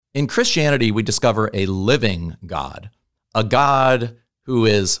In Christianity, we discover a living God, a God who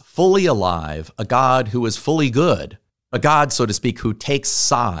is fully alive, a God who is fully good, a God, so to speak, who takes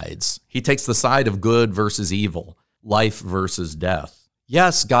sides. He takes the side of good versus evil, life versus death.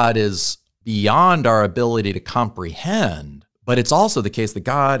 Yes, God is beyond our ability to comprehend, but it's also the case that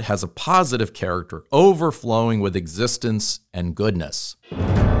God has a positive character, overflowing with existence and goodness.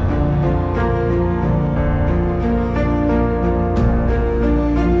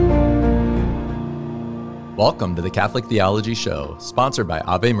 Welcome to the Catholic Theology Show, sponsored by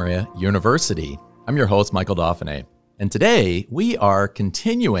Ave Maria University. I'm your host, Michael Dauphiné, and today we are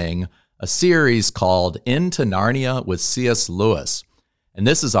continuing a series called Into Narnia with C.S. Lewis. And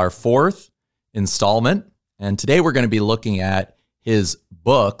this is our fourth installment, and today we're going to be looking at his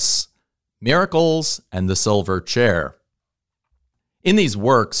books, Miracles and the Silver Chair. In these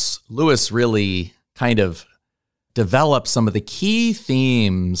works, Lewis really kind of develops some of the key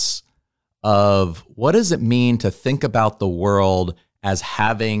themes of what does it mean to think about the world as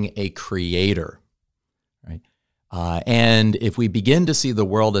having a creator, right? And if we begin to see the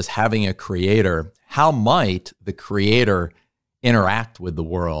world as having a creator, how might the creator interact with the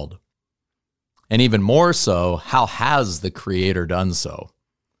world? And even more so, how has the creator done so,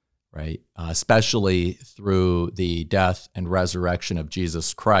 right? Especially through the death and resurrection of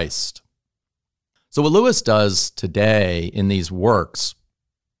Jesus Christ. So what Lewis does today in these works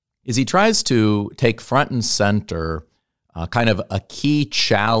is he tries to take front and center kind of a key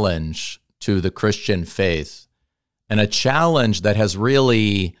challenge to the Christian faith, and a challenge that has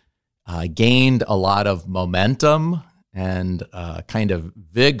really gained a lot of momentum and kind of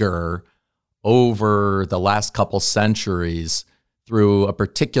vigor over the last couple centuries through a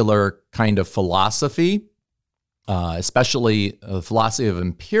particular kind of philosophy, especially the philosophy of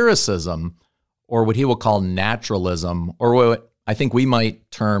empiricism, or what he will call naturalism, or what I think we might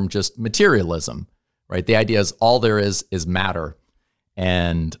term just materialism, right? The idea is all there is matter,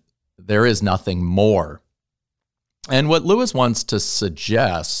 and there is nothing more. And what Lewis wants to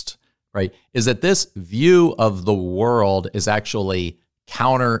suggest, right, is that this view of the world is actually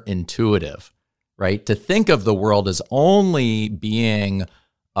counterintuitive, right? To think of the world as only being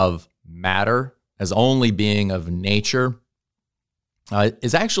of matter, as only being of nature,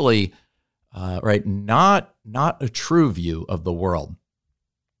 is actually right, not a true view of the world.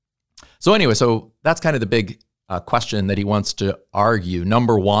 So anyway, so that's kind of the big question that he wants to argue.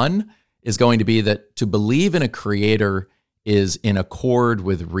 Number one is going to be that to believe in a creator is in accord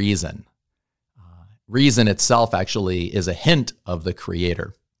with reason. Reason itself actually is a hint of the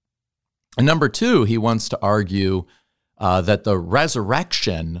creator. And number two, he wants to argue that the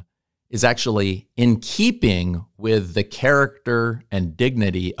resurrection is actually in keeping with the character and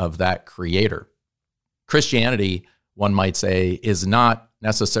dignity of that creator. Christianity, one might say, is not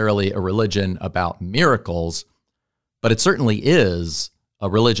necessarily a religion about miracles, but it certainly is a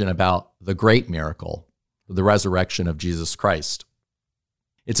religion about the great miracle, the resurrection of Jesus Christ.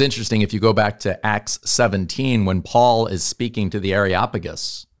 It's interesting if you go back to Acts 17, when Paul is speaking to the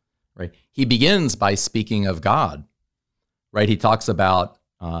Areopagus, right? He begins by speaking of God, right? He talks about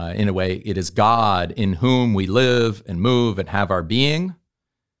in a way, it is God in whom we live and move and have our being,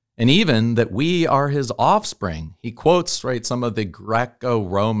 and even that we are his offspring. He quotes, right, some of the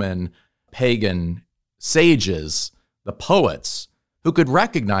Greco-Roman pagan sages, the poets, who could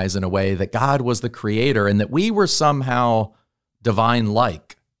recognize in a way that God was the creator and that we were somehow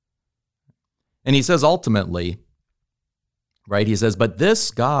divine-like. And he says ultimately, right, he says, but this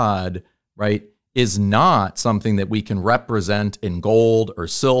God, right, is not something that we can represent in gold or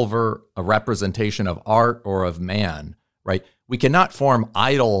silver, a representation of art or of man, right? We cannot form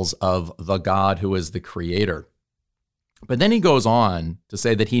idols of the God who is the creator. But then he goes on to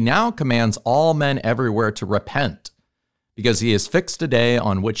say that he now commands all men everywhere to repent, because he has fixed a day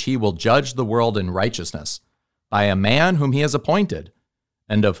on which he will judge the world in righteousness by a man whom he has appointed.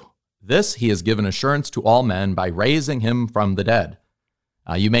 And of this he has given assurance to all men by raising him from the dead.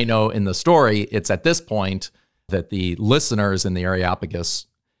 You may know in the story, it's at this point that the listeners in the Areopagus,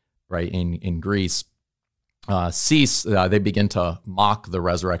 right, in Greece, cease, they begin to mock the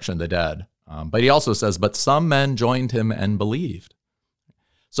resurrection of the dead. But he also says, but some men joined him and believed.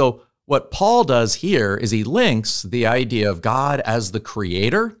 So what Paul does here is he links the idea of God as the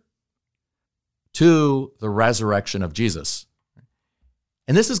creator to the resurrection of Jesus.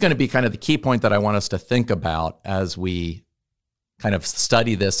 And this is going to be kind of the key point that I want us to think about as we kind of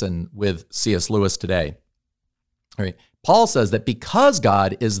study this and with C.S. Lewis today. All right. Paul says that because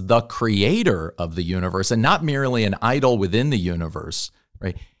God is the creator of the universe and not merely an idol within the universe,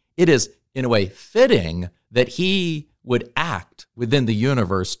 right, it is in a way fitting that he would act within the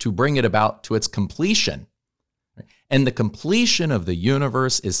universe to bring it about to its completion. And the completion of the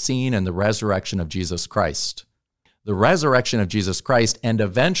universe is seen in the resurrection of Jesus Christ. The resurrection of Jesus Christ and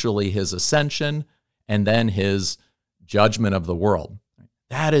eventually his ascension and then his judgment of the world.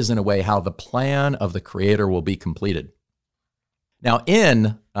 That is, in a way, how the plan of the Creator will be completed. Now,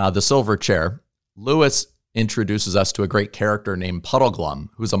 in The Silver Chair, Lewis introduces us to a great character named Puddleglum,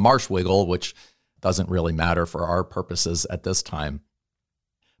 who's a marsh wiggle, which doesn't really matter for our purposes at this time.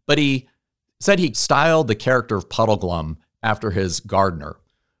 But he said he styled the character of Puddleglum after his gardener,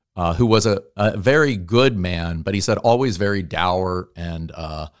 who was a very good man, but he said always very dour and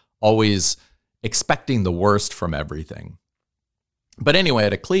always expecting the worst from everything. But anyway,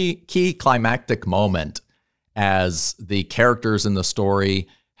 at a key climactic moment, as the characters in the story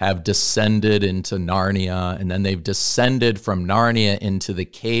have descended into Narnia, and then they've descended from Narnia into the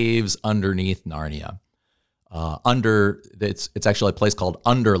caves underneath Narnia. It's actually a place called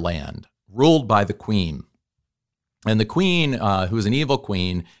Underland, ruled by the queen. And the queen, who's an evil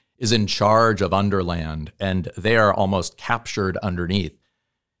queen, is in charge of Underland, and they are almost captured underneath.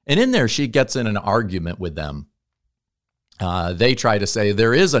 And in there, she gets in an argument with them. They try to say,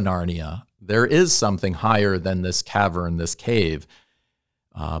 there is a Narnia. There is something higher than this cavern, this cave.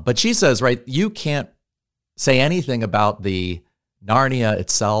 But she says, right, you can't say anything about the Narnia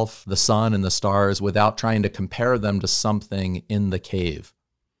itself, the sun and the stars, without trying to compare them to something in the cave.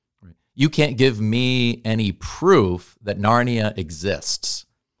 You can't give me any proof that Narnia exists,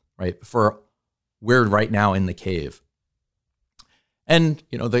 right? For we're right now in the cave. And,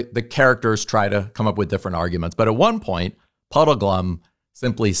 the characters try to come up with different arguments. But at one point, Puddleglum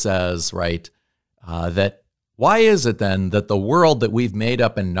simply says, right, that why is it then that the world that we've made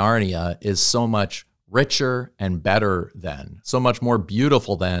up in Narnia is so much richer and better than, so much more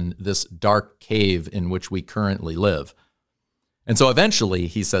beautiful than this dark cave in which we currently live? And so eventually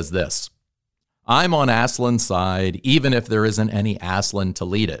he says this, I'm on Aslan's side, even if there isn't any Aslan to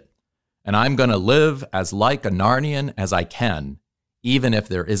lead it. And I'm going to live as like a Narnian as I can, even if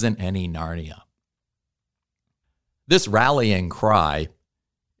there isn't any Narnia. This rallying cry,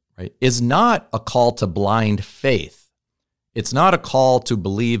 right, is not a call to blind faith. It's not a call to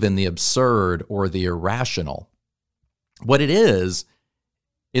believe in the absurd or the irrational. What it is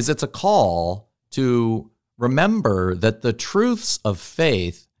it's a call to remember that the truths of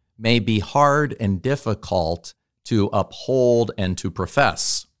faith may be hard and difficult to uphold and to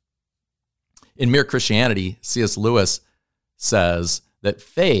profess. In Mere Christianity, C.S. Lewis says that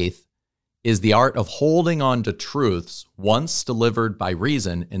faith is the art of holding on to truths once delivered by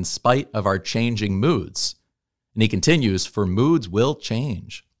reason in spite of our changing moods. And he continues, for moods will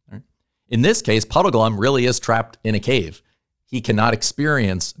change. Right? In this case, Puddleglum really is trapped in a cave. He cannot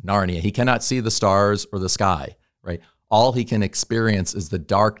experience Narnia. He cannot see the stars or the sky, right? All he can experience is the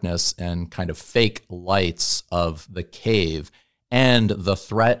darkness and kind of fake lights of the cave and the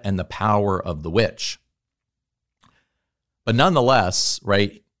threat and the power of the witch. But nonetheless,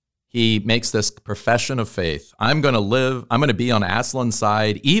 right, he makes this profession of faith. I'm going to be on Aslan's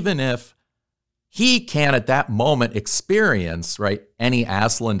side, even if he can at that moment experience, right, any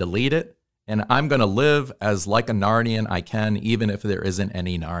Aslan to lead it. And I'm going to live as like a Narnian I can, even if there isn't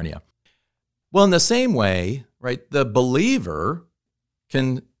any Narnia. Well, in the same way, right, the believer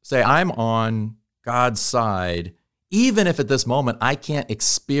can say, I'm on God's side, even if at this moment I can't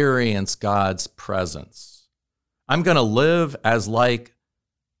experience God's presence. I'm going to live as like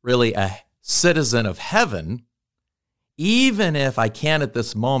really a citizen of heaven, even if I can't at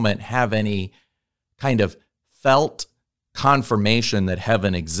this moment have any kind of felt confirmation that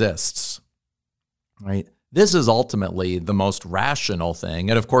heaven exists, right? This is ultimately the most rational thing.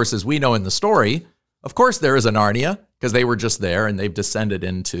 And of course, as we know in the story, of course there is a Narnia because they were just there and they've descended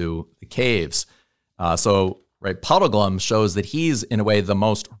into the caves. Right, Puddleglum shows that he's in a way the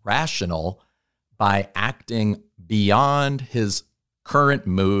most rational by acting beyond his current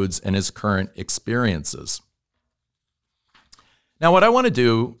moods and his current experiences. Now, what I want to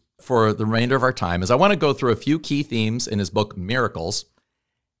do for the remainder of our time is I want to go through a few key themes in his book, Miracles,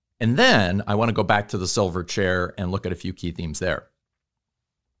 and then I want to go back to the Silver Chair and look at a few key themes there.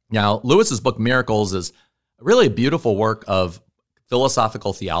 Now, Lewis's book, Miracles, is really a beautiful work of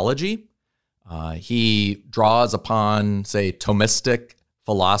philosophical theology. He draws upon, say, Thomistic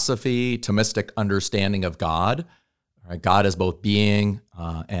philosophy, Thomistic understanding of God. Right? God as both being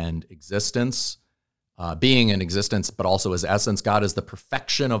and existence. Being and existence, but also as essence. God is the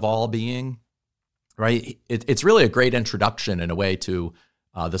perfection of all being. Right? It's really a great introduction in a way to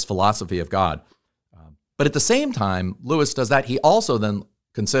this philosophy of God. But at the same time, Lewis does that. He also then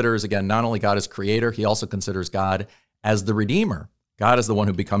considers, again, not only God as creator, he also considers God as the Redeemer. God is the one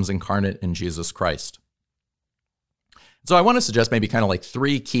who becomes incarnate in Jesus Christ. So I want to suggest maybe kind of like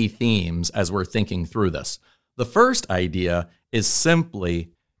three key themes as we're thinking through this. The first idea is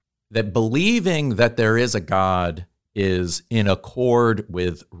simply that believing that there is a God is in accord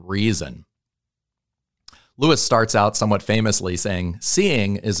with reason. Lewis starts out somewhat famously saying,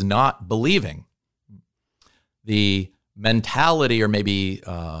 seeing is not believing. The mentality, or maybe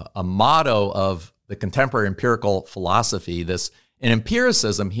a motto of the contemporary empirical philosophy, and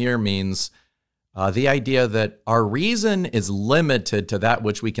empiricism here means the idea that our reason is limited to that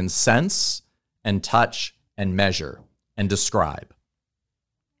which we can sense and touch and measure and describe.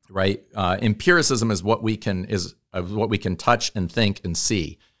 Right? Empiricism is what we can touch and think and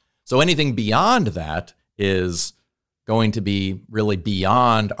see. So anything beyond that is going to be really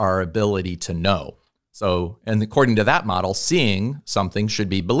beyond our ability to know. So, and according to that model, seeing something should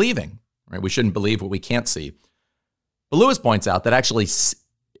be believing. Right? We shouldn't believe what we can't see. But Lewis points out that actually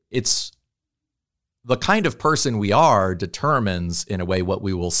it's the kind of person we are determines, in a way, what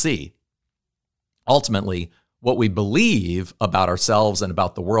we will see. Ultimately, what we believe about ourselves and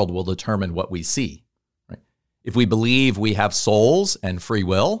about the world will determine what we see. Right? If we believe we have souls and free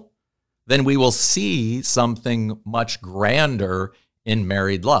will, then we will see something much grander in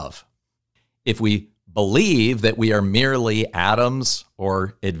married love. If we believe that we are merely atoms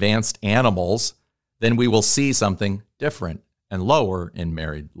or advanced animals, then we will see something different and lower in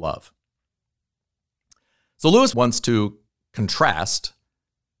married love. So Lewis wants to contrast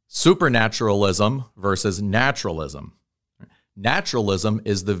supernaturalism versus naturalism. Naturalism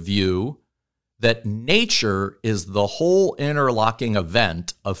is the view that nature is the whole interlocking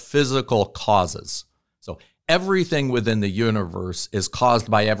event of physical causes. So everything within the universe is caused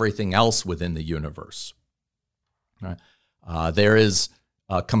by everything else within the universe. Right? There is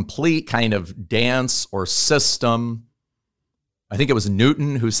a complete kind of dance or system. I think it was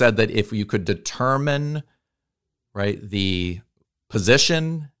Newton who said that if you could determine, right, the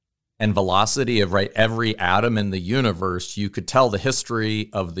position and velocity of every atom in the universe, you could tell the history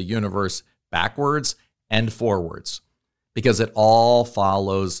of the universe backwards and forwards, because it all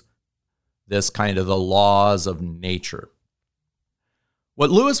follows this kind of the laws of nature. What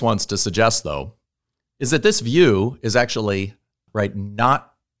Lewis wants to suggest, though, is that this view is actually,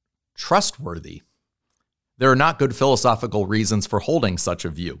 not trustworthy. There are not good philosophical reasons for holding such a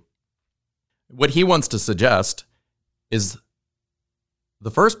view. What he wants to suggest is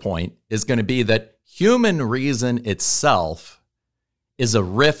the first point is going to be that human reason itself is a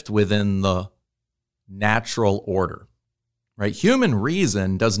rift within the natural order, right? Human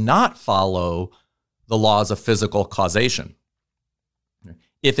reason does not follow the laws of physical causation.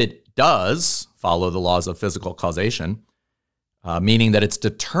 If it does follow the laws of physical causation, meaning that it's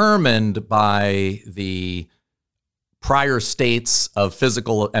determined by the prior states of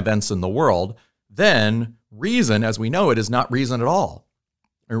physical events in the world, then reason, as we know it, is not reason at all.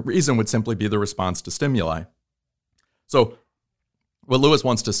 Reason would simply be the response to stimuli. So what Lewis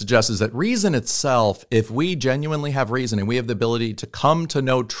wants to suggest is that reason itself, if we genuinely have reason and we have the ability to come to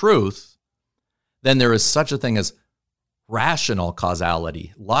know truth, then there is such a thing as rational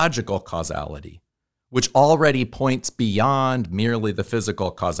causality, logical causality, which already points beyond merely the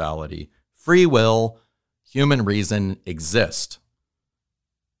physical causality. Free will, human reason exist.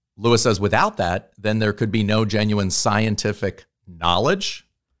 Lewis says without that, then there could be no genuine scientific knowledge.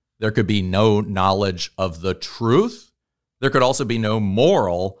 There could be no knowledge of the truth. There could also be no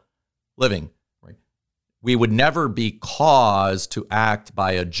moral living. Right? We would never be caused to act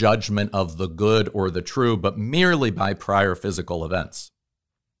by a judgment of the good or the true, but merely by prior physical events.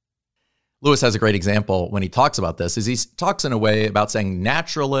 Lewis has a great example when he talks about this, is he talks in a way about saying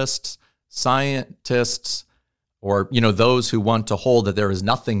naturalists, scientists, or those who want to hold that there is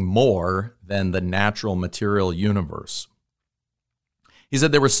nothing more than the natural material universe. He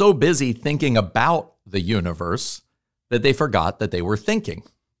said they were so busy thinking about the universe that they forgot that they were thinking.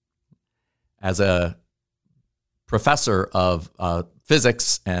 As a professor of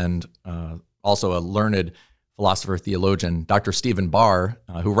physics and also a learned philosopher theologian, Dr. Stephen Barr,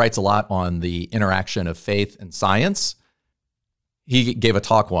 who writes a lot on the interaction of faith and science, he gave a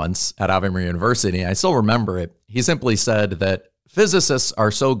talk once at Ave Maria University, and I still remember it. He simply said that physicists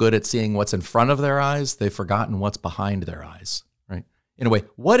are so good at seeing what's in front of their eyes, they've forgotten what's behind their eyes. Right? In a way,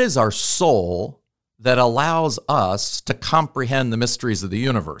 what is our soul that allows us to comprehend the mysteries of the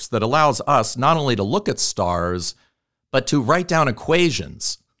universe, that allows us not only to look at stars, but to write down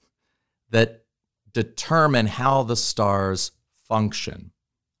equations that determine how the stars function?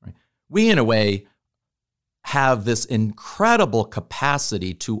 Right? We, in a way, have this incredible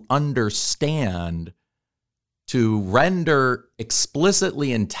capacity to understand, to render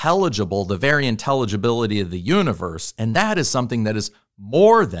explicitly intelligible the very intelligibility of the universe, and that is something that is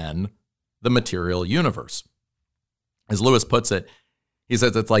more than the material universe. As Lewis puts it, he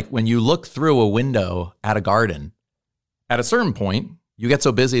says it's like when you look through a window at a garden, at a certain point, you get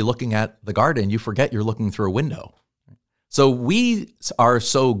so busy looking at the garden, you forget you're looking through a window. So we are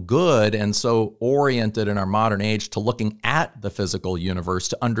so good and so oriented in our modern age to looking at the physical universe,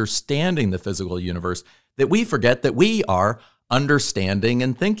 to understanding the physical universe, that we forget that we are understanding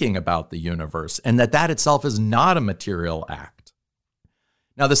and thinking about the universe, and that itself is not a material act.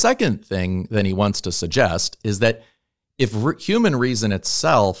 Now, the second thing that he wants to suggest is that if human reason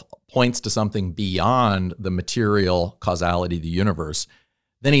itself points to something beyond the material causality of the universe,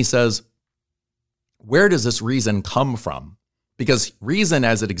 then he says, where does this reason come from? Because reason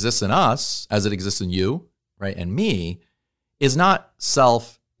as it exists in us, as it exists in you, right, and me, is not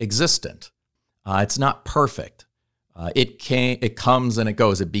self-existent. It's not perfect. It comes and it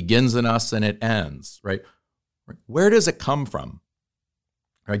goes. It begins in us and it ends, right? Where does it come from?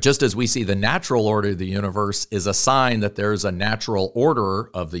 Right? Just as we see the natural order of the universe is a sign that there's a natural order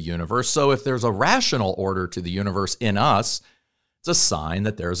of the universe, so if there's a rational order to the universe in us, it's a sign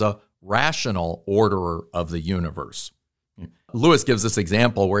that there's a rational orderer of the universe. Lewis gives this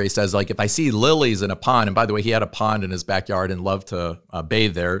example where he says, like, if I see lilies in a pond, and by the way, he had a pond in his backyard and loved to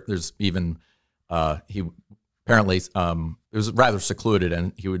bathe there. There's even, he apparently, it was rather secluded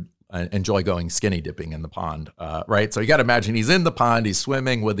and he would enjoy going skinny dipping in the pond, right? So you got to imagine he's in the pond, he's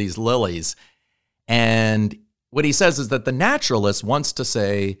swimming with these lilies. And what he says is that the naturalist wants to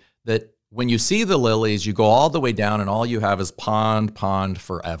say that when you see the lilies, you go all the way down and all you have is pond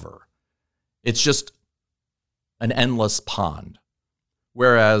forever. It's just an endless pond.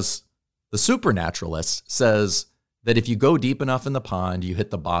 Whereas the supernaturalist says that if you go deep enough in the pond, you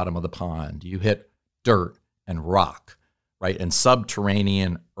hit the bottom of the pond. You hit dirt and rock, right? And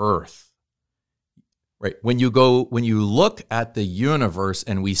subterranean earth, right? When you look at the universe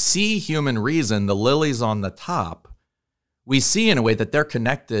and we see human reason, the lilies on the top, we see in a way that they're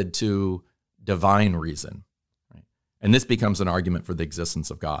connected to divine reason, right? And this becomes an argument for the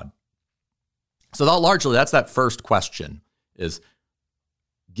existence of God. So largely, that's that first question, is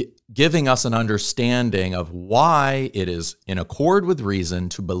giving us an understanding of why it is in accord with reason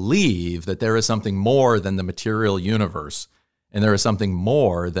to believe that there is something more than the material universe, and there is something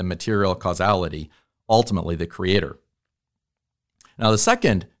more than material causality, ultimately the creator. Now, the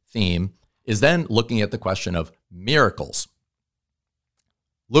second theme is then looking at the question of miracles.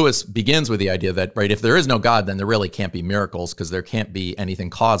 Lewis begins with the idea that, right, if there is no God, then there really can't be miracles because there can't be anything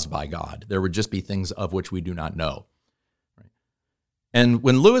caused by God. There would just be things of which we do not know. Right? And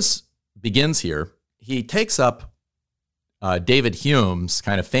when Lewis begins here, he takes up David Hume's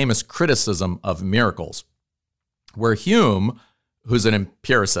kind of famous criticism of miracles, where Hume, who's an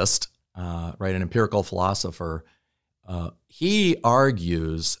empiricist, right, an empirical philosopher, he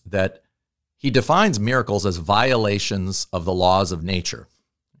argues that he defines miracles as violations of the laws of nature.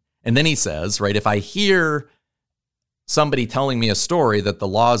 And then he says, right, if I hear somebody telling me a story that the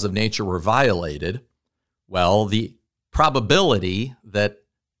laws of nature were violated, well, the probability that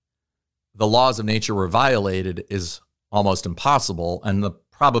the laws of nature were violated is almost impossible, and the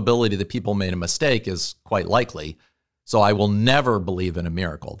probability that people made a mistake is quite likely. So I will never believe in a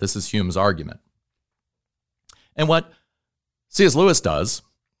miracle. This is Hume's argument. And what C.S. Lewis does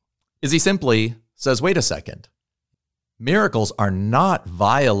is he simply says, wait a second. Miracles are not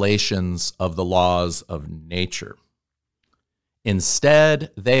violations of the laws of nature. Instead,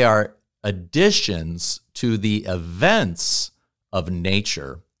 they are additions to the events of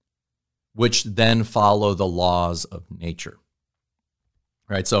nature, which then follow the laws of nature.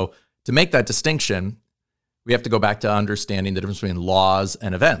 Right? So to make that distinction, we have to go back to understanding the difference between laws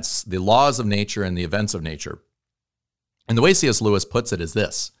and events, the laws of nature and the events of nature. And the way C.S. Lewis puts it is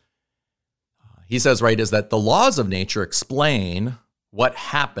this. He says, right, is that the laws of nature explain what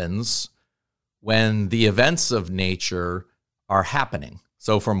happens when the events of nature are happening.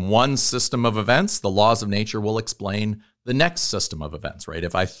 So from one system of events, the laws of nature will explain the next system of events, right?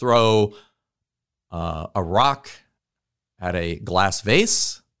 If I throw a rock at a glass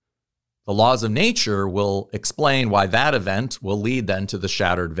vase, the laws of nature will explain why that event will lead then to the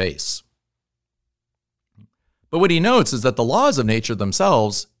shattered vase. But what he notes is that the laws of nature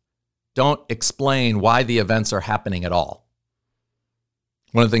themselves don't explain why the events are happening at all.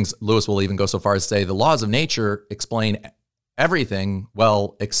 One of the things Lewis will even go so far as to say the laws of nature explain everything,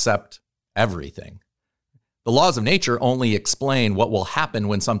 well, except everything. The laws of nature only explain what will happen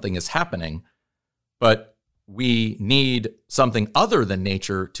when something is happening, but we need something other than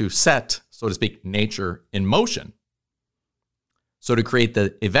nature to set so to speak, nature in motion. So to create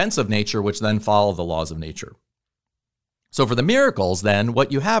the events of nature, which then follow the laws of nature. So for the miracles, then,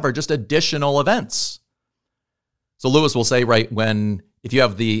 what you have are just additional events. So Lewis will say, right, if you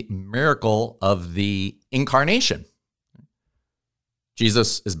have the miracle of the incarnation,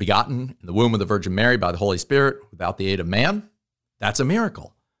 Jesus is begotten in the womb of the Virgin Mary by the Holy Spirit without the aid of man, that's a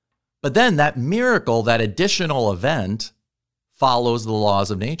miracle. But then that miracle, that additional event, follows the laws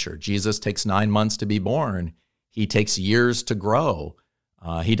of nature. Jesus takes 9 months to be born. He takes years to grow.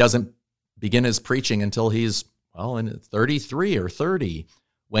 He doesn't begin his preaching until he's, in 33 or 30,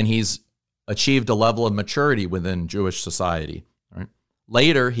 when he's achieved a level of maturity within Jewish society. Right?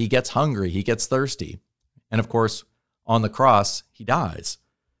 Later, he gets hungry, he gets thirsty. And of course, on the cross, he dies.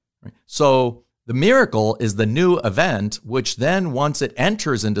 Right? So the miracle is the new event, which then, once it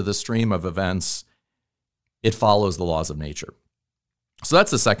enters into the stream of events, it follows the laws of nature. So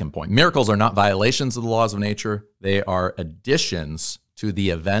that's the second point. Miracles are not violations of the laws of nature. They are additions to the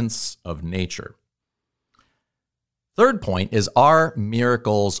events of nature. Third point is, are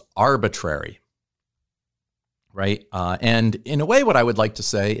miracles arbitrary? Right? And in a way, what I would like to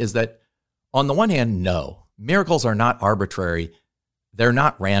say is that, on the one hand, no. Miracles are not arbitrary. They're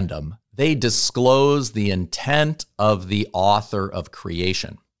not random. They disclose the intent of the author of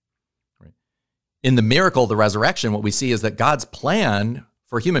creation. Right? In the miracle of the resurrection, what we see is that God's plan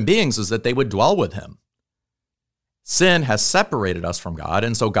for human beings is that they would dwell with him. Sin has separated us from God,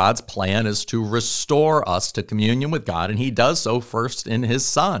 and so God's plan is to restore us to communion with God, and he does so first in his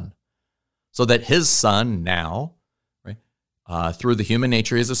Son, so that his Son now, right, through the human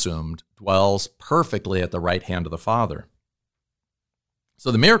nature he has assumed, dwells perfectly at the right hand of the Father.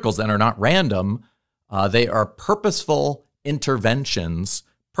 So the miracles then are not random. They are purposeful interventions,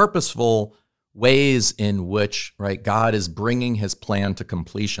 purposeful ways in which, right, God is bringing his plan to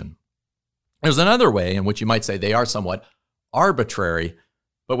completion. There's another way in which you might say they are somewhat arbitrary,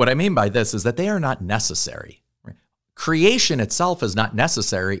 but what I mean by this is that they are not necessary. Right? Creation itself is not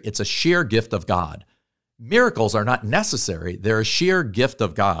necessary. It's a sheer gift of God. Miracles are not necessary. They're a sheer gift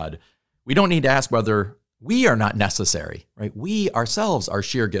of God. We don't need to ask whether we are not necessary, right? We ourselves are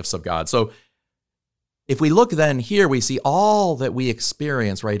sheer gifts of God. So if we look then here, we see all that we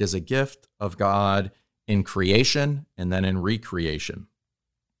experience, right, is a gift of God in creation and then in recreation.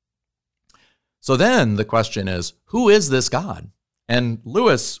 So then the question is, who is this God? And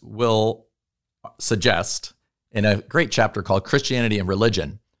Lewis will suggest in a great chapter called Christianity and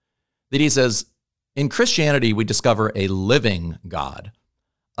Religion that he says, in Christianity, we discover a living God,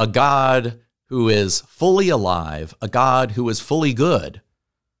 a God who is fully alive, a God who is fully good,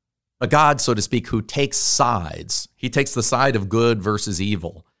 a God, so to speak, who takes sides. He takes the side of good versus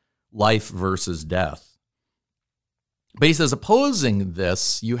evil, life versus death. But he says, opposing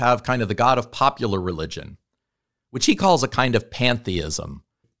this, you have kind of the God of popular religion, which he calls a kind of pantheism,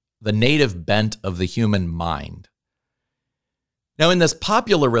 the native bent of the human mind. Now, in this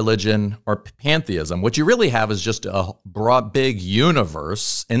popular religion or pantheism, what you really have is just a broad, big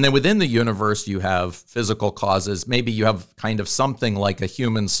universe. And then within the universe, you have physical causes. Maybe you have kind of something like a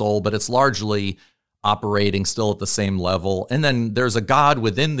human soul, but it's largely operating still at the same level. And then there's a God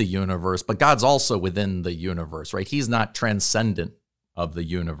within the universe, but God's also within the universe, right? He's not transcendent of the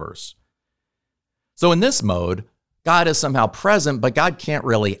universe. So in this mode, God is somehow present, but God can't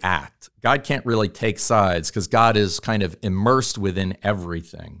really act. God can't really take sides because God is kind of immersed within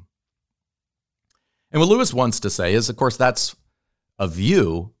everything. And what Lewis wants to say is, of course, that's a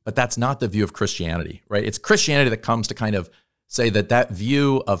view, but that's not the view of Christianity, right? It's Christianity that comes to kind of say that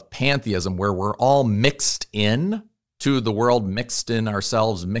view of pantheism, where we're all mixed in to the world, mixed in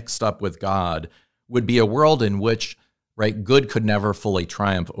ourselves, mixed up with God, would be a world in which, right, good could never fully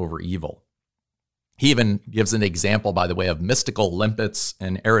triumph over evil. He even gives an example, by the way, of mystical limpets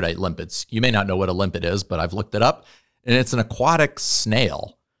and erudite limpets. You may not know what a limpet is, but I've looked it up, and it's an aquatic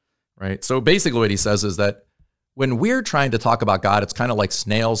snail, right? So basically what he says is that when we're trying to talk about God, it's kind of like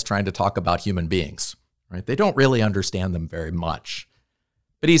snails trying to talk about human beings, right? They don't really understand them very much.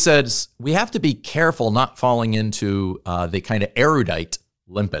 But he says we have to be careful not falling into the kind of erudite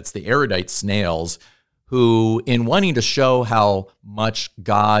limpets, the erudite snails, who, in wanting to show how much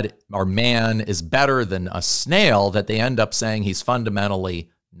God or man is better than a snail, that they end up saying he's fundamentally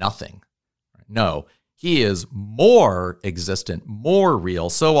nothing. No, he is more existent, more real.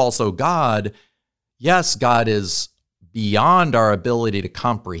 So also God, yes, God is beyond our ability to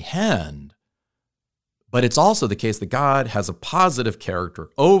comprehend, but it's also the case that God has a positive character,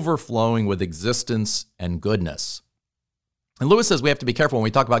 overflowing with existence and goodness. And Lewis says we have to be careful when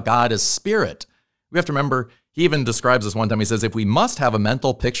we talk about God as spirit. We have to remember He even describes this one time. He says, if we must have a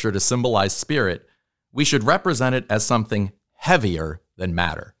mental picture to symbolize spirit, we should represent it as something heavier than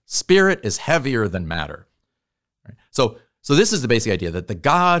matter. Spirit is heavier than matter. Right? So this is the basic idea, that the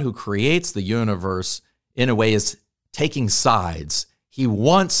God who creates the universe in a way is taking sides. He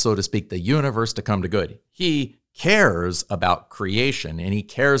wants, so to speak, the universe to come to good. He cares about creation, and he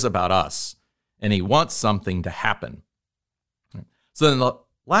cares about us, and he wants something to happen. So then the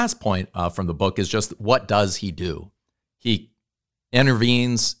last point from the book is just, what does he do? He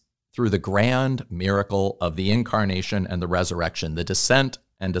intervenes through the grand miracle of the incarnation and the resurrection, the descent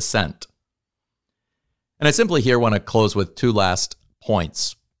and ascent. And I simply here want to close with two last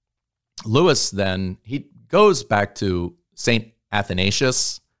points. Lewis then, he goes back to St.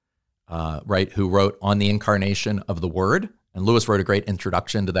 Athanasius, who wrote On the Incarnation of the Word. And Lewis wrote a great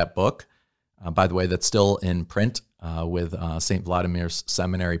introduction to that book, by the way, that's still in print with St. Vladimir's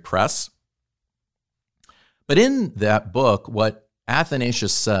Seminary Press. But in that book, what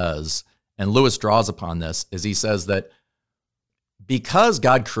Athanasius says, and Lewis draws upon this, is he says that because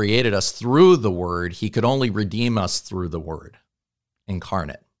God created us through the Word, he could only redeem us through the Word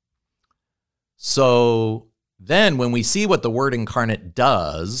incarnate. So then when we see what the Word incarnate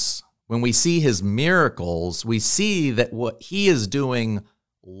does, when we see his miracles, we see that what he is doing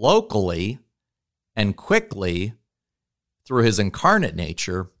locally and quickly through his incarnate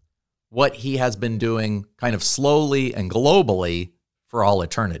nature, what he has been doing kind of slowly and globally for all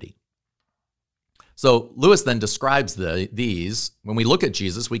eternity. So Lewis then describes these. When we look at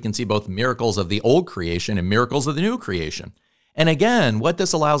Jesus, we can see both miracles of the old creation and miracles of the new creation. And again, what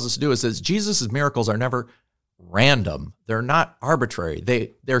this allows us to do is that Jesus' miracles are never random. They're not arbitrary.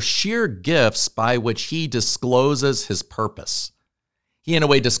 They're sheer gifts by which he discloses his purpose. He, in a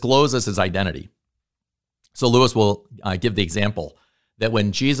way, discloses his identity. So Lewis will give the example that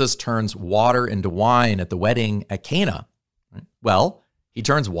when Jesus turns water into wine at the wedding at Cana, right? Well, he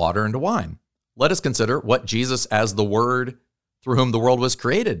turns water into wine. Let us consider what Jesus, as the Word through whom the world was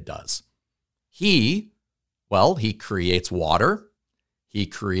created, does. He creates water. He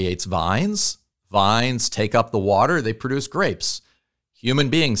creates vines. Vines take up the water. They produce grapes. Human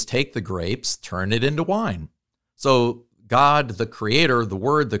beings take the grapes, turn it into wine. So God, the creator, the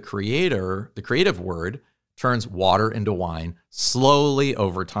Word, the creator, the creative Word, turns water into wine slowly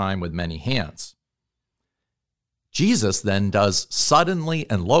over time with many hands. Jesus then does suddenly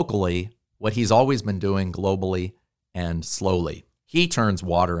and locally what he's always been doing globally and slowly. He turns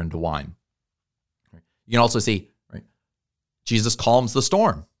water into wine. You can also see, right, Jesus calms the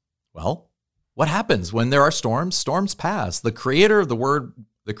storm. Well, what happens when there are storms? Storms pass. The creator of the Word,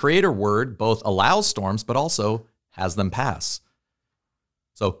 the creator Word, both allows storms, but also has them pass.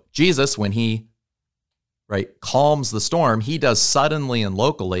 So Jesus, when he calms the storm, he does suddenly and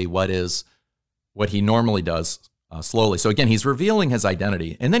locally what he normally does slowly. So again, he's revealing his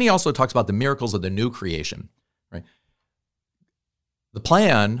identity. And then he also talks about the miracles of the new creation. Right? The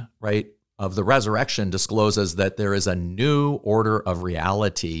plan, of the resurrection discloses that there is a new order of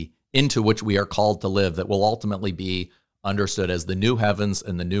reality into which we are called to live that will ultimately be understood as the new heavens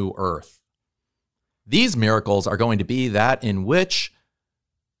and the new earth. These miracles are going to be that in which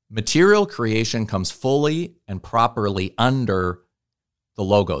material creation comes fully and properly under the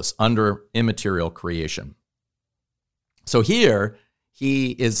Logos, under immaterial creation. So here,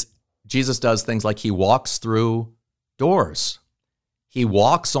 Jesus does things like he walks through doors. He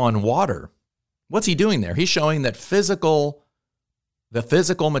walks on water. What's he doing there? He's showing that the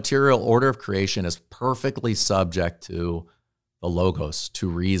physical material order of creation is perfectly subject to the Logos, to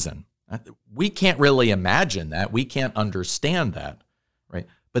reason. We can't really imagine that. We can't understand that, right?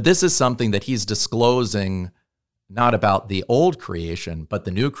 But this is something that he's disclosing, not about the old creation, but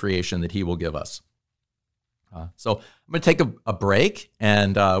the new creation that he will give us. So I'm going to take a break,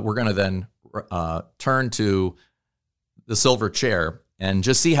 and we're going to then turn to the silver chair and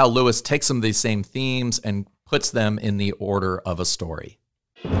just see how Lewis takes some of these same themes and puts them in the order of a story.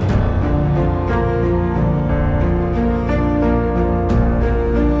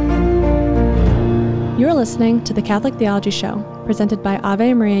 You're listening to the Catholic Theology Show, presented by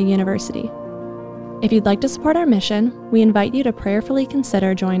Ave Maria University. If you'd like to support our mission, we invite you to prayerfully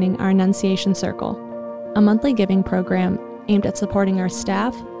consider joining our Annunciation Circle, a monthly giving program aimed at supporting our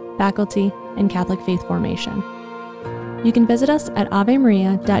staff, faculty, and Catholic faith formation. You can visit us at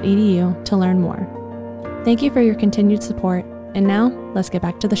avemaria.edu to learn more. Thank you for your continued support, and now let's get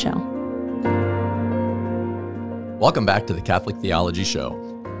back to the show. Welcome back to the Catholic Theology Show.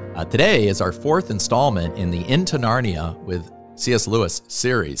 Today is our fourth installment in the Into Narnia with C.S. Lewis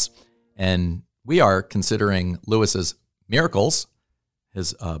series, and we are considering Lewis's miracles,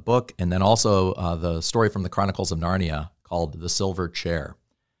 his book, and then also the story from the Chronicles of Narnia called The Silver Chair.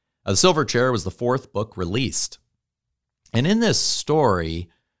 The Silver Chair was the fourth book released. And in this story,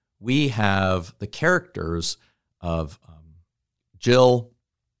 we have the characters of Jill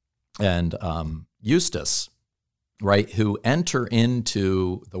and Eustace, right, who enter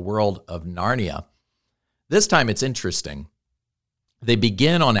into the world of Narnia. This time it's interesting. They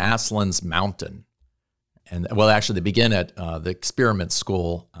begin on Aslan's Mountain. And well, actually, they begin at the Experiment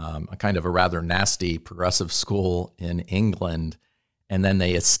School, a kind of a rather nasty progressive school in England. And then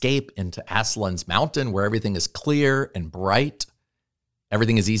they escape into Aslan's Mountain, where everything is clear and bright.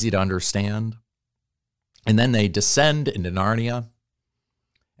 Everything is easy to understand. And then they descend into Narnia.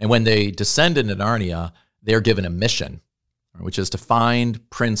 And when they descend into Narnia, they're given a mission, which is to find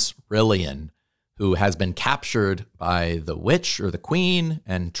Prince Rilian, who has been captured by the witch or the queen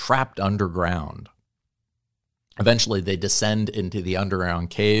and trapped underground. Eventually, they descend into the underground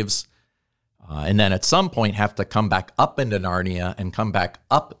caves, and then at some point have to come back up into Narnia and come back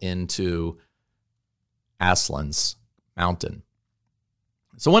up into Aslan's Mountain.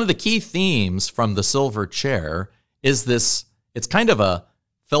 So one of the key themes from The Silver Chair is this, it's kind of a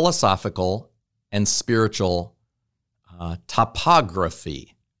philosophical and spiritual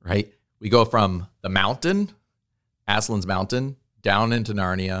topography, right? We go from the mountain, Aslan's Mountain, down into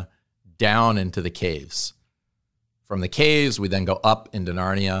Narnia, down into the caves. From the caves, we then go up into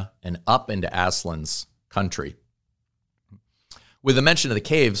Narnia and up into Aslan's country. With the mention of the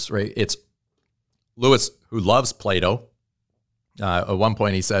caves, right, it's Lewis, who loves Plato. At one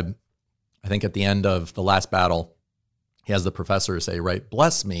point he said, I think at the end of the last battle, he has the professor say, right,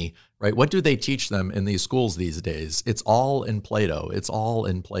 bless me, right, what do they teach them in these schools these days? It's all in Plato. It's all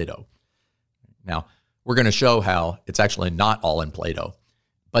in Plato. Now, we're going to show how it's actually not all in Plato.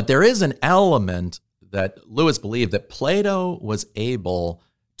 But there is an element that Lewis believed that Plato was able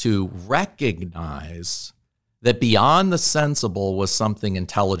to recognize that beyond the sensible was something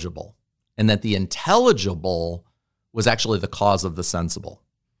intelligible, and that the intelligible was actually the cause of the sensible.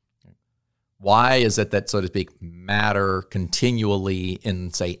 Why is it that, so to speak, matter continually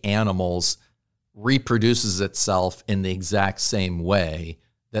in, say, animals reproduces itself in the exact same way,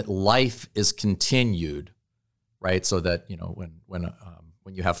 that life is continued, right? So that, you know,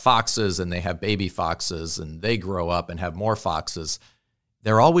 when you have foxes and they have baby foxes and they grow up and have more foxes,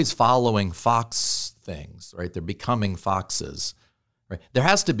 they're always following fox things, right? They're becoming foxes, right? There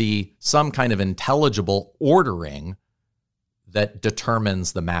has to be some kind of intelligible ordering that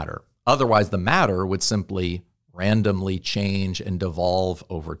determines the matter. Otherwise, the matter would simply randomly change and devolve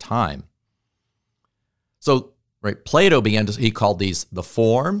over time. So, right, Plato he called these the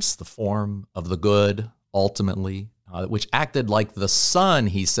forms, the form of the good, ultimately, which acted like the sun,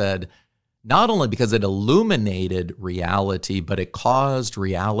 he said, not only because it illuminated reality, but it caused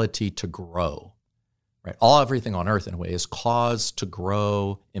reality to grow. Right? Everything on earth, in a way, is caused to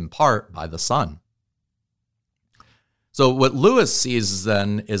grow in part by the sun. So what Lewis sees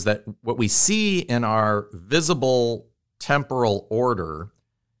then is that what we see in our visible temporal order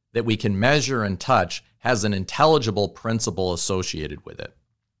that we can measure and touch has an intelligible principle associated with it.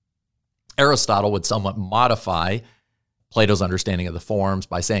 Aristotle would somewhat modify Plato's understanding of the forms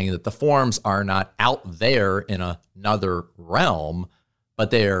by saying that the forms are not out there in another realm,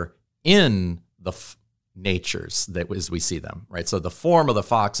 but they're in the natures that as we see them, right? So the form of the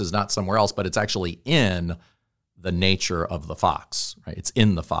fox is not somewhere else, but it's actually in the nature of the fox, right? It's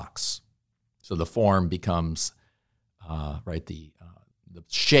in the fox. So the form becomes, the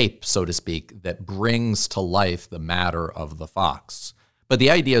shape, so to speak, that brings to life the matter of the fox. But the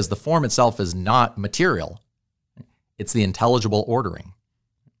idea is the form itself is not material. It's the intelligible ordering.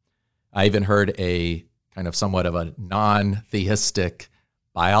 I even heard a kind of somewhat of a non-theistic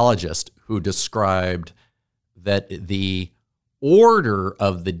biologist who described that the order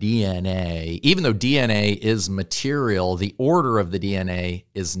of the DNA, even though DNA is material, the order of the DNA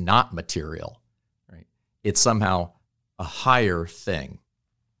is not material, right? It's somehow a higher thing.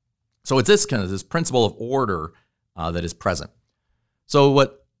 So it's this principle of order that is present. So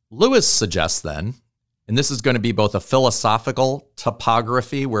what Lewis suggests then, and this is going to be both a philosophical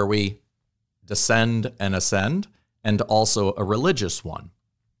topography where we descend and ascend, and also a religious one.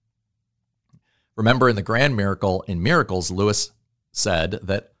 Remember in the grand miracle in Miracles, Lewis said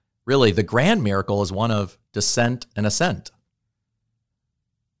that really the grand miracle is one of descent and ascent.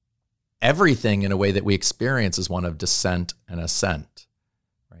 Everything in a way that we experience is one of descent and ascent.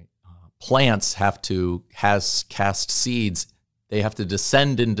 Right? Plants have to cast seeds. They have to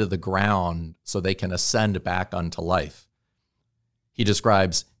descend into the ground so they can ascend back unto life. He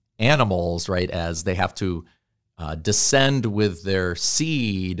describes animals, right, as they have to descend with their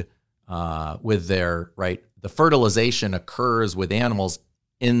seed, the fertilization occurs with animals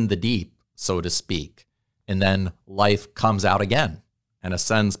in the deep, so to speak. And then life comes out again and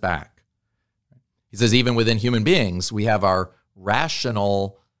ascends back. He says, even within human beings, we have our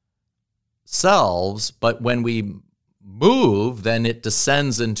rational selves, but when we move, then it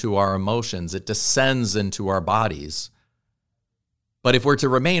descends into our emotions. It descends into our bodies. But if we're to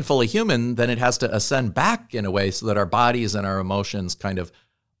remain fully human, then it has to ascend back in a way so that our bodies and our emotions kind of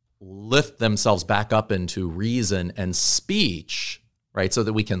lift themselves back up into reason and speech, right? So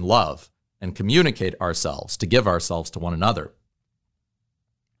that we can love and communicate ourselves, to give ourselves to one another.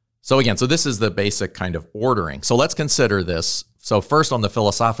 So this is the basic kind of ordering. So let's consider this. So first on the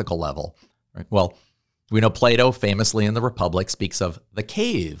philosophical level, right? Well, we know Plato famously in the Republic speaks of the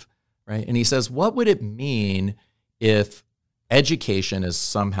cave, right? And he says, what would it mean if education is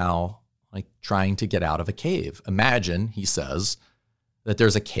somehow like trying to get out of a cave? Imagine, he says, that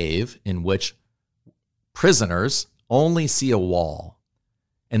there's a cave in which prisoners only see a wall,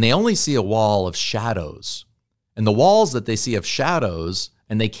 and they only see a wall of shadows. And the walls that they see of shadows,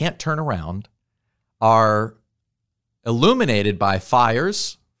 and they can't turn around, are illuminated by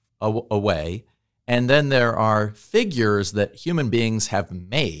fires away, and then there are figures that human beings have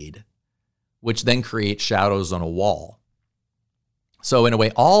made, which then create shadows on a wall. So in a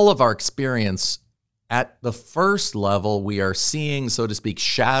way, all of our experience at the first level, we are seeing, so to speak,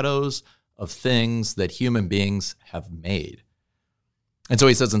 shadows of things that human beings have made. And so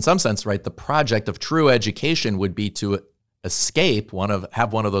he says, in some sense, right, the project of true education would be to escape,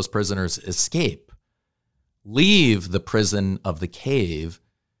 have one of those prisoners escape, leave the prison of the cave,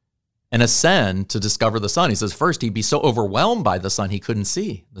 and ascend to discover the sun. He says, first, he'd be so overwhelmed by the sun he couldn't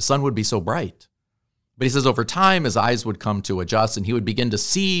see. The sun would be so bright. But he says, over time, his eyes would come to adjust, and he would begin to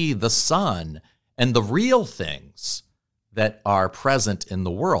see the sun and the real things that are present in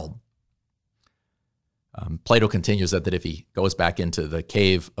the world. Plato continues that if he goes back into the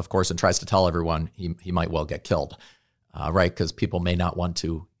cave, of course, and tries to tell everyone, he might well get killed, right? Because people may not want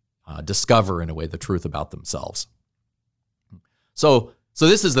to discover, in a way, the truth about themselves. So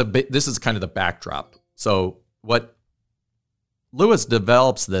this is kind of the backdrop. So what Lewis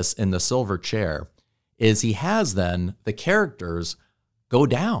develops this in the Silver Chair is he has then the characters go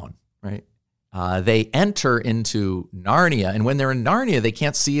down, right? They enter into Narnia, and when they're in Narnia, they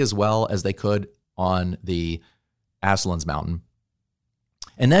can't see as well as they could on the Aslan's Mountain.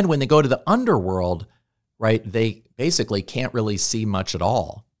 And then when they go to the underworld, right, they basically can't really see much at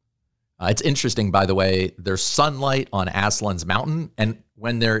all. It's interesting, by the way, there's sunlight on Aslan's Mountain, and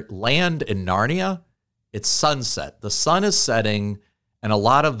when they land in Narnia, it's sunset. The sun is setting, and a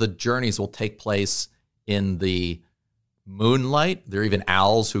lot of the journeys will take place in the moonlight. There are even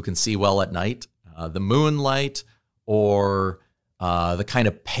owls who can see well at night. The moonlight, or the kind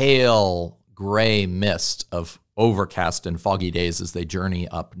of pale gray mist of overcast and foggy days as they journey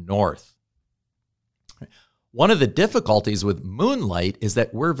up north. One of the difficulties with moonlight is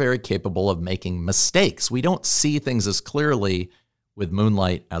that we're very capable of making mistakes. We don't see things as clearly with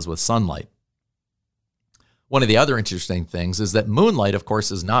moonlight as with sunlight. One of the other interesting things is that moonlight, of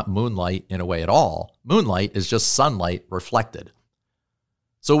course, is not moonlight in a way at all. Moonlight is just sunlight reflected.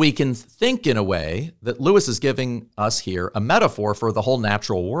 So we can think in a way that Lewis is giving us here a metaphor for the whole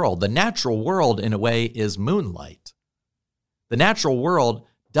natural world. The natural world, in a way, is moonlight. The natural world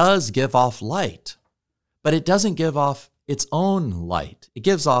does give off light, but it doesn't give off its own light. It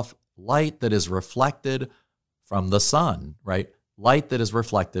gives off light that is reflected from the sun, right? Light that is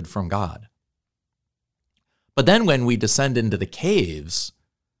reflected from God. But then when we descend into the caves,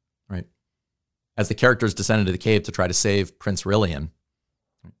 right, as the characters descend into the cave to try to save Prince Rilian,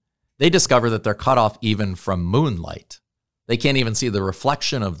 they discover that they're cut off even from moonlight. They can't even see the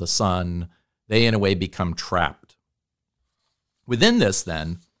reflection of the sun. They, in a way, become trapped. Within this,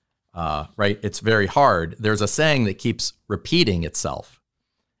 then, right, it's very hard. There's a saying that keeps repeating itself.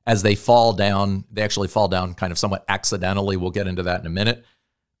 As they fall down, they actually fall down kind of somewhat accidentally. We'll get into that in a minute.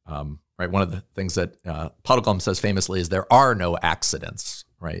 Right, one of the things that Puddlecombe says famously is there are no accidents,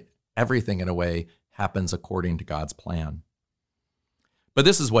 right? Everything, in a way, happens according to God's plan. But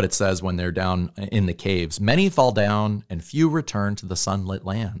this is what it says when they're down in the caves. Many fall down and few return to the sunlit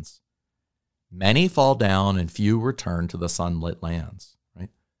lands. Many fall down and few return to the sunlit lands, right?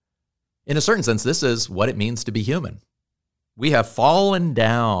 In a certain sense, this is what it means to be human. We have fallen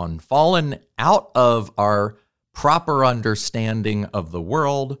down, fallen out of our proper understanding of the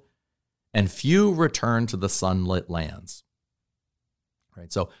world, and few return to the sunlit lands.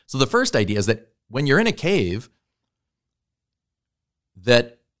 Right? So the first idea is that when you're in a cave,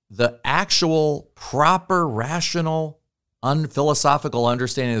 that the actual proper, rational, unphilosophical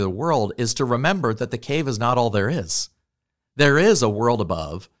understanding of the world is to remember that the cave is not all there is. There is a world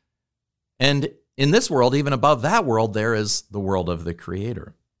above. And in this world, even above that world, there is the world of the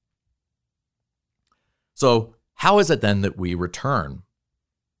Creator. So how is it then that we return?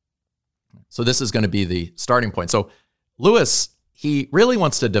 So this is going to be the starting point. So Lewis, he really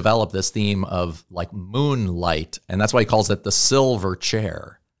wants to develop this theme of like moonlight, and that's why he calls it the silver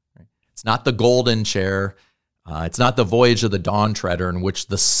chair. It's not the golden chair. It's not the voyage of the dawn treader in which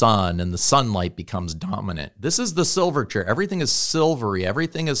the sun and the sunlight becomes dominant. This is the silver chair. Everything is silvery.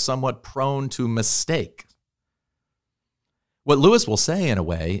 Everything is somewhat prone to mistake. What Lewis will say in a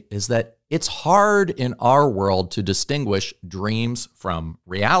way is that it's hard in our world to distinguish dreams from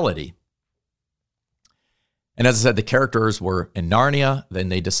reality. And as I said, the characters were in Narnia, then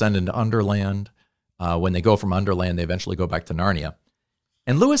they descend into Underland. When they go from Underland, they eventually go back to Narnia.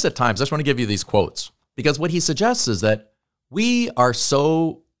 And Lewis at times, I just want to give you these quotes, because what he suggests is that we are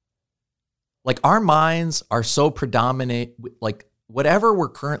so, like our minds are so predominate, like whatever we're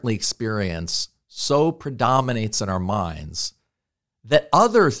currently experiencing so predominates in our minds that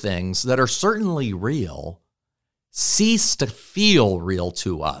other things that are certainly real cease to feel real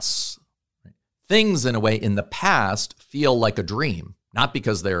to us. Things in a way in the past feel like a dream, not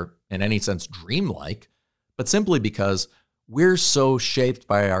because they're in any sense dreamlike, but simply because we're so shaped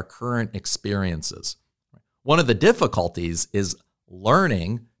by our current experiences. One of the difficulties is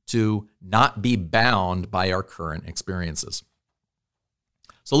learning to not be bound by our current experiences.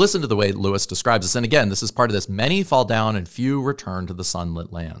 So listen to the way Lewis describes this. And again, this is part of this: many fall down and few return to the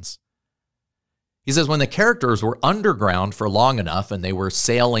sunlit lands. He says, when the characters were underground for long enough and they were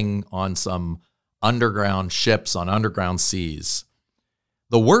sailing on some underground ships on underground seas,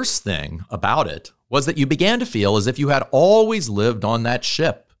 the worst thing about it was that you began to feel as if you had always lived on that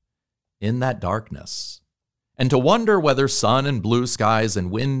ship in that darkness, and to wonder whether sun and blue skies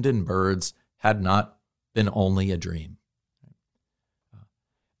and wind and birds had not been only a dream.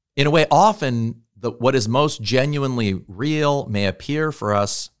 In a way, often what is most genuinely real may appear for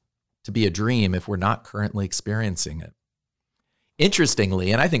us to be a dream if we're not currently experiencing it.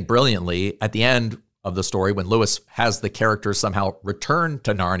 Interestingly, and I think brilliantly, at the end of the story, when Lewis has the characters somehow return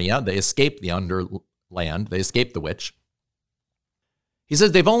to Narnia, they escape the Underland, they escape the witch. He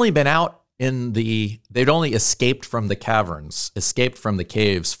says they'd only escaped from the caverns, escaped from the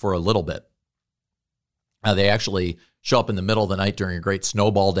caves for a little bit. They actually show up in the middle of the night during a great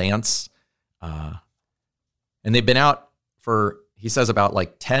snowball dance. And they've been out for, he says, about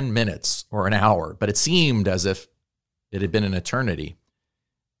like 10 minutes or an hour, but it seemed as if it had been an eternity.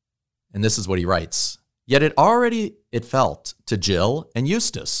 And this is what he writes: yet it felt to Jill and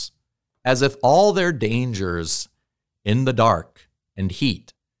Eustace as if all their dangers in the dark and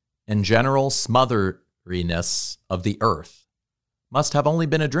heat and general smotheriness of the earth must have only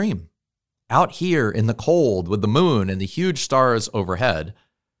been a dream. Out here in the cold with the moon and the huge stars overhead,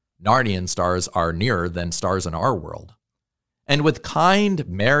 Narnian stars are nearer than stars in our world. And with kind,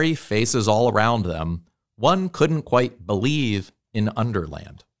 merry faces all around them, one couldn't quite believe in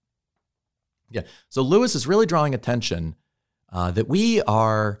Underland. Yeah, so Lewis is really drawing attention that we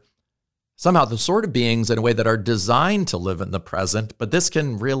are somehow the sort of beings in a way that are designed to live in the present, but this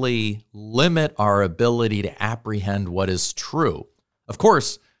can really limit our ability to apprehend what is true. Of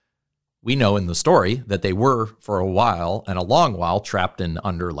course, we know in the story that they were for a while and a long while trapped in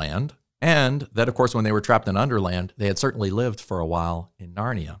Underland, and that, of course, when they were trapped in Underland, they had certainly lived for a while in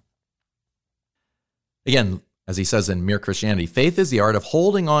Narnia. Again, as he says in Mere Christianity, faith is the art of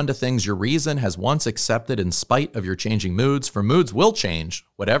holding on to things your reason has once accepted in spite of your changing moods, for moods will change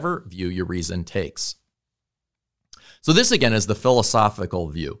whatever view your reason takes. So this, again, is the philosophical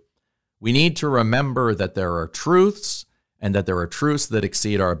view. We need to remember that there are truths, and that there are truths that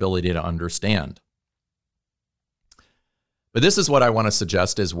exceed our ability to understand. But this is what I want to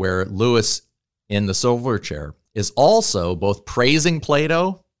suggest is where Lewis in the Silver Chair is also both praising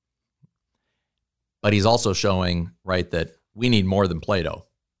Plato, but he's also showing, right, that we need more than Plato.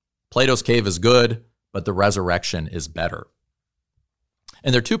 Plato's cave is good, but the resurrection is better.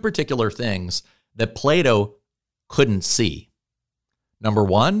 And there are two particular things that Plato couldn't see. Number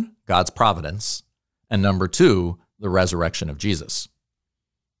one, God's providence, and number two, the resurrection of Jesus.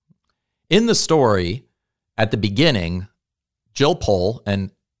 In the story, at the beginning, Jill Pole, and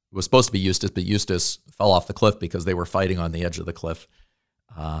it was supposed to be Eustace, but Eustace fell off the cliff because they were fighting on the edge of the cliff,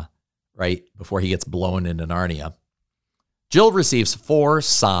 right before he gets blown into Narnia. Jill receives 4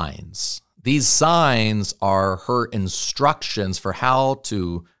 signs. These signs are her instructions for how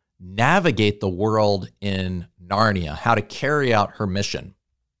to navigate the world in Narnia, how to carry out her mission.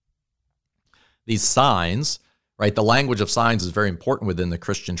 These signs, right? The language of signs is very important within the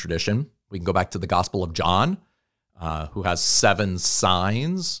Christian tradition. We can go back to the Gospel of John, who has 7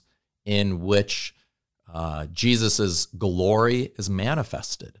 signs in which Jesus' glory is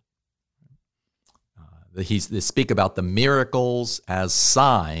manifested. They speak about the miracles as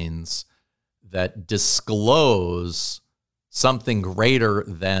signs that disclose something greater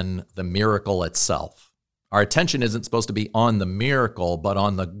than the miracle itself. Our attention isn't supposed to be on the miracle, but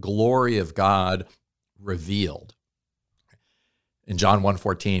on the glory of God revealed. In John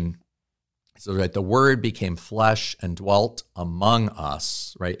 1:14, so right, the Word became flesh and dwelt among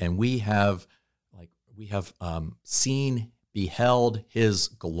us, right? And we have seen, beheld his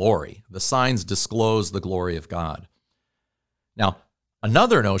glory. The signs disclose the glory of God. Now,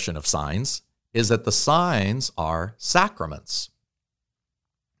 another notion of signs is that the signs are sacraments.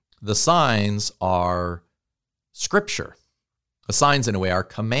 The signs are Scripture. The signs, in a way, are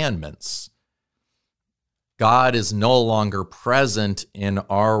commandments. God is no longer present in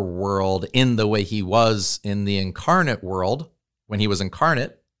our world in the way he was in the incarnate world, when he was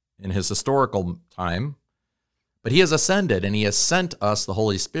incarnate in his historical time, but he has ascended and he has sent us the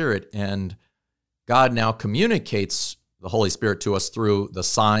Holy Spirit, and God now communicates the Holy Spirit to us through the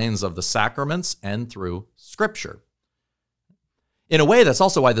signs of the sacraments and through Scripture. In a way, that's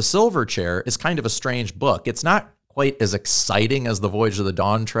also why the Silver Chair is kind of a strange book. It's not quite as exciting as The Voyage of the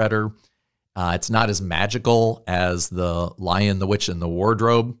Dawn Treader. It's not as magical as The Lion, the Witch, and the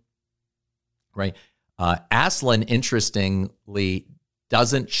Wardrobe, right? Aslan, interestingly,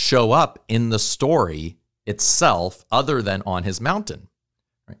 doesn't show up in the story itself other than on his mountain.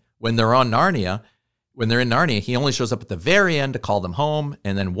 Right? When they're in Narnia, he only shows up at the very end to call them home,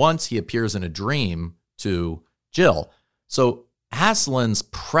 and then once he appears in a dream to Jill. So Aslan's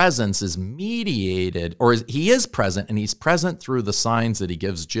presence is mediated, or he is present, and he's present through the signs that he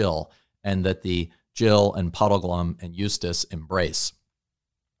gives Jill, and that the Jill and Puddleglum and Eustace embrace.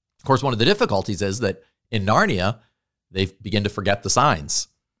 Of course, one of the difficulties is that in Narnia, they begin to forget the signs.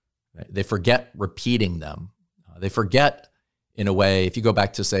 Right? They forget repeating them. They forget, in a way, if you go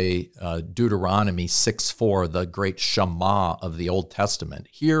back to, say, Deuteronomy 6:4, the great Shema of the Old Testament,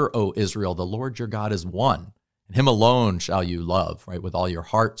 "Hear, O Israel, the Lord your God is one, and him alone shall you love," right, with all your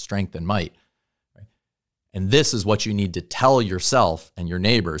heart, strength, and might. Right? And this is what you need to tell yourself and your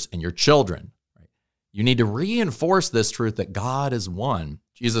neighbors and your children. Right? You need to reinforce this truth that God is one.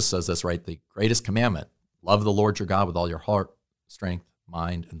 Jesus says this, right? The greatest commandment, love the Lord your God with all your heart, strength,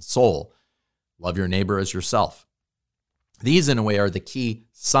 mind, and soul. Love your neighbor as yourself. These, in a way, are the key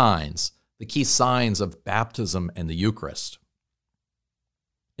signs of baptism and the Eucharist.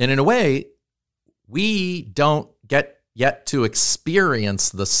 And in a way, we don't get yet to experience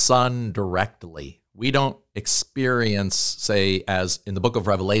the Son directly. We don't experience, say, as in the book of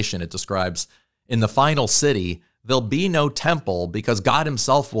Revelation, it describes, in the final city, there'll be no temple because God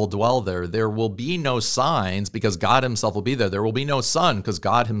himself will dwell there. There will be no signs because God himself will be there. There will be no sun because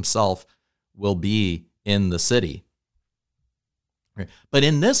God himself will be in the city. But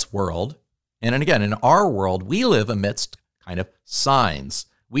in this world, and again, in our world, we live amidst kind of signs.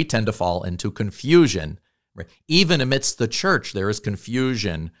 We tend to fall into confusion. Right? Even amidst the church, there is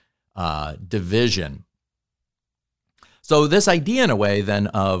confusion, division. So this idea, in a way, then,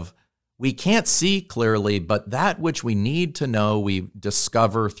 of we can't see clearly, but that which we need to know, we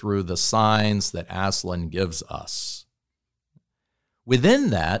discover through the signs that Aslan gives us.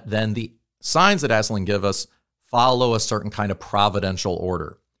 Within that, then, the signs that Aslan gives us follow a certain kind of providential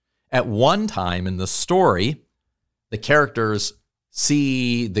order. At one time in the story, the characters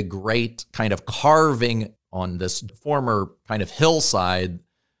see the great kind of carving on this former kind of hillside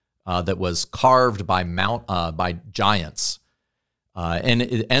that was carved by giants. And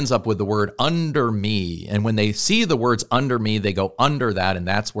it ends up with the word "under me." And when they see the words "under me," they go under that, and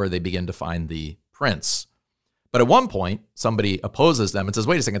that's where they begin to find the prince. But at one point, somebody opposes them and says,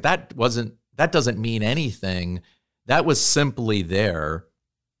 wait a second, that doesn't mean anything. That was simply there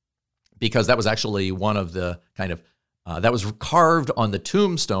because that was actually one of the kind of, that was carved on the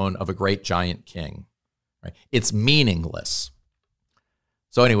tombstone of a great giant king. Right? It's meaningless.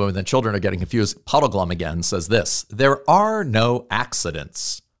 So anyway, when the children are getting confused, Puddleglum again says this: "There are no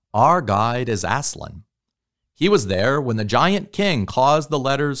accidents. Our guide is Aslan. He was there when the giant king caused the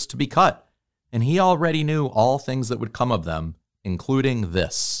letters to be cut, and he already knew all things that would come of them, including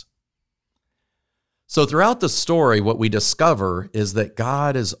this." So throughout the story, what we discover is that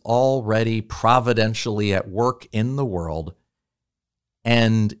God is already providentially at work in the world.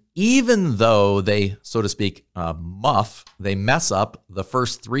 And even though they, so to speak, they mess up the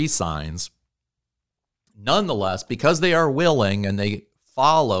first 3 signs, nonetheless, because they are willing and they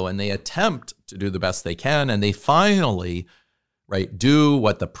follow and they attempt to do the best they can. And they finally, right, do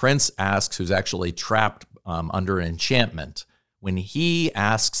what the prince asks, who's actually trapped under an enchantment. When he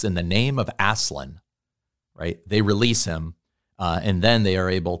asks in the name of Aslan, right, they release him, and then they are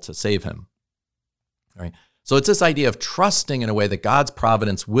able to save him. Right? So it's this idea of trusting in a way that God's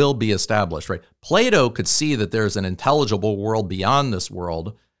providence will be established, right? Plato could see that there's an intelligible world beyond this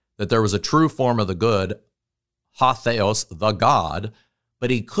world, that there was a true form of the good, ho theos, the God, but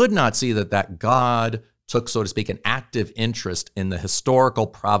he could not see that God took, so to speak, an active interest in the historical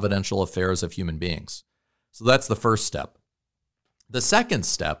providential affairs of human beings. So that's the first step. The second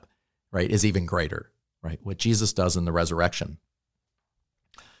step, right, is even greater, right? What Jesus does in the resurrection.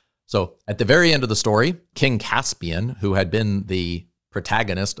 So at the very end of the story, King Caspian, who had been the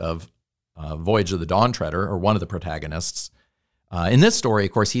protagonist of Voyage of the Dawn Treader, or one of the protagonists, in this story,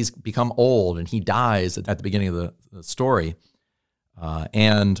 of course, he's become old and he dies at the beginning of the story.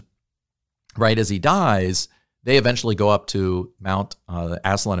 And right as he dies, they eventually go up to Mount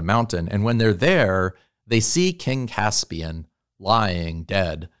Aslan Mountain. And when they're there, they see King Caspian lying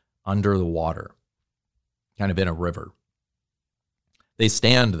dead under the water, kind of in a river. They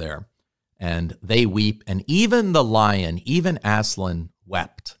stand there and they weep. And even the lion, even Aslan,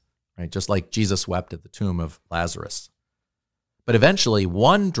 wept, right? Just like Jesus wept at the tomb of Lazarus. But eventually,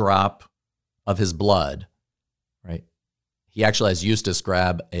 one drop of his blood, right? He actually has Eustace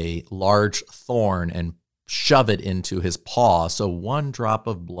grab a large thorn and shove it into his paw. So one drop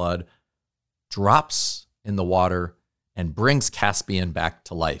of blood drops in the water and brings Caspian back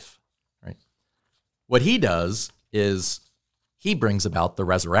to life, right? What he does is he brings about the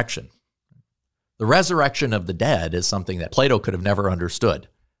resurrection. The resurrection of the dead is something that Plato could have never understood,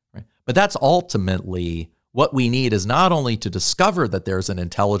 right? But that's ultimately what we need, is not only to discover that there's an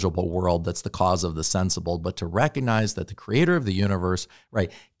intelligible world that's the cause of the sensible, but to recognize that the creator of the universe,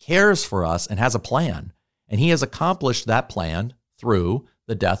 right, cares for us and has a plan. And he has accomplished that plan through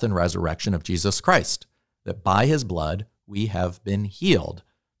the death and resurrection of Jesus Christ, that by his blood we have been healed.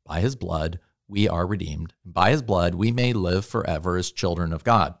 By his blood we are redeemed. By his blood we may live forever as children of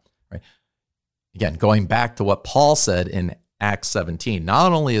God. Right? Again, going back to what Paul said in Acts 17,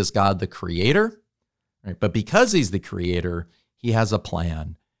 not only is God the creator, right, but because he's the creator, he has a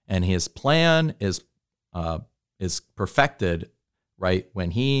plan. And his plan is perfected, right,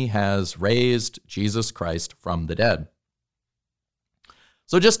 when he has raised Jesus Christ from the dead.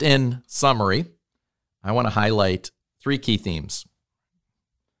 So just in summary, I want to highlight three key themes.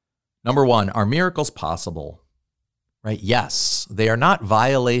 Number one, are miracles possible? Right? Yes, they are not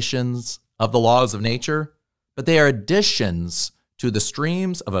violations of the laws of nature, but they are additions to the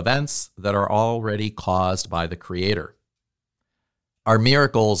streams of events that are already caused by the Creator. Are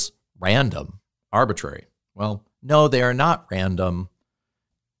miracles random, arbitrary? Well, no, they are not random,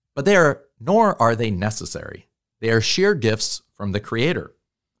 but nor are they necessary. They are sheer gifts from the Creator.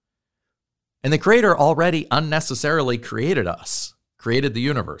 And the Creator already unnecessarily created us, created the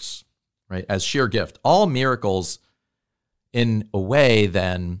universe, right, as sheer gift. All miracles, in a way,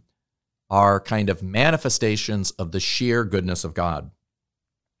 then, are kind of manifestations of the sheer goodness of God.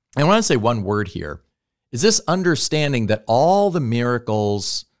 And I want to say one word here, is this understanding that all the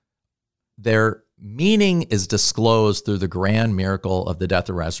miracles, their meaning is disclosed through the grand miracle of the death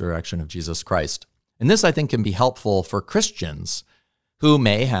and resurrection of Jesus Christ. And this, I think, can be helpful for Christians who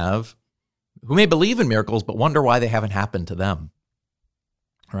may believe in miracles, but wonder why they haven't happened to them.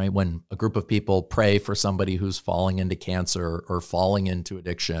 Right? When a group of people pray for somebody who's falling into cancer or falling into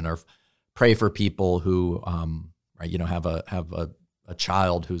addiction, or pray for people who, have a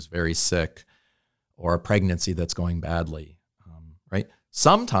child who's very sick, or a pregnancy that's going badly, right?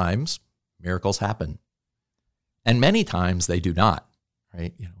 Sometimes miracles happen, and many times they do not,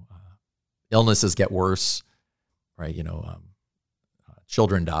 right? Illnesses get worse, right?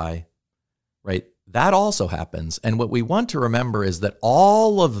 Children die, right? That also happens. And what we want to remember is that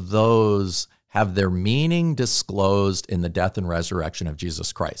all of those have their meaning disclosed in the death and resurrection of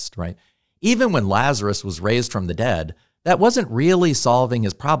Jesus Christ, right? Even when Lazarus was raised from the dead, that wasn't really solving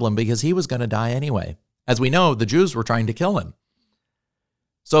his problem because he was going to die anyway. As we know, the Jews were trying to kill him.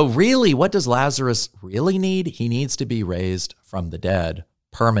 So really, what does Lazarus really need? He needs to be raised from the dead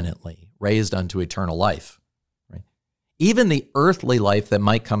permanently, raised unto eternal life. Right? Even the earthly life that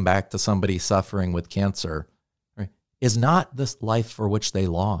might come back to somebody suffering with cancer, right, is not this life for which they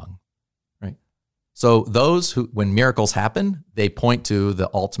long. So those who, when miracles happen, they point to the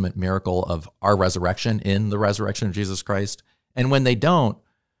ultimate miracle of our resurrection in the resurrection of Jesus Christ. And when they don't,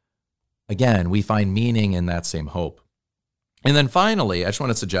 again, we find meaning in that same hope. And then finally, I just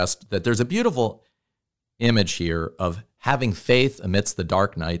want to suggest that there's a beautiful image here of having faith amidst the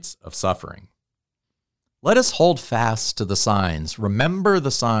dark nights of suffering. Let us hold fast to the signs. Remember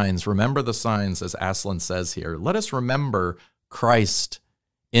the signs, as Aslan says here. Let us remember Christ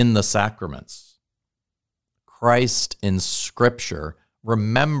in the sacraments, Christ in Scripture,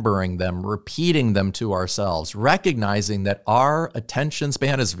 remembering them, repeating them to ourselves, recognizing that our attention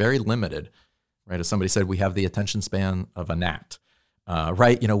span is very limited, right? As somebody said, we have the attention span of a gnat,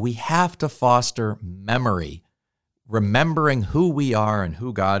 right? We have to foster memory, remembering who we are and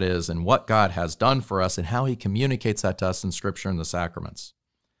who God is and what God has done for us and how he communicates that to us in Scripture and the sacraments.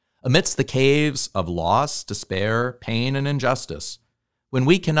 Amidst the caves of loss, despair, pain, and injustice, when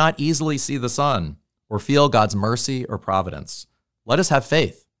we cannot easily see the sun or feel God's mercy or providence, let us have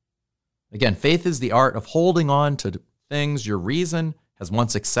faith. Again, faith is the art of holding on to things your reason has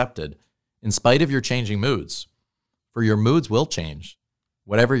once accepted in spite of your changing moods. For your moods will change,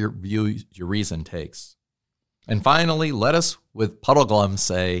 whatever your reason takes. And finally, let us, with Puddleglum,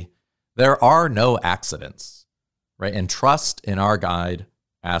 say, there are no accidents, right? And trust in our guide,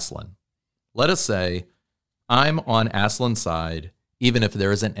 Aslan. Let us say, I'm on Aslan's side, even if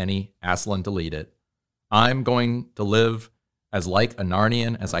there isn't any Aslan to lead it. I'm going to live as like a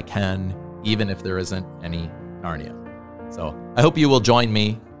Narnian as I can, even if there isn't any Narnia. So I hope you will join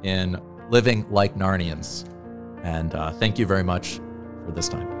me in living like Narnians. And thank you very much for this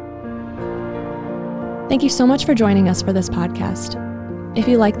time. Thank you so much for joining us for this podcast. If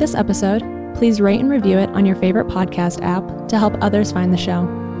you like this episode, please rate and review it on your favorite podcast app to help others find the show.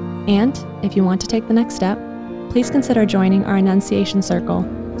 And if you want to take the next step, please consider joining our Annunciation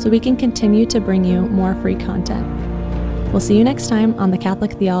Circle so we can continue to bring you more free content. We'll see you next time on the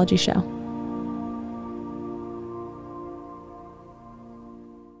Catholic Theology Show.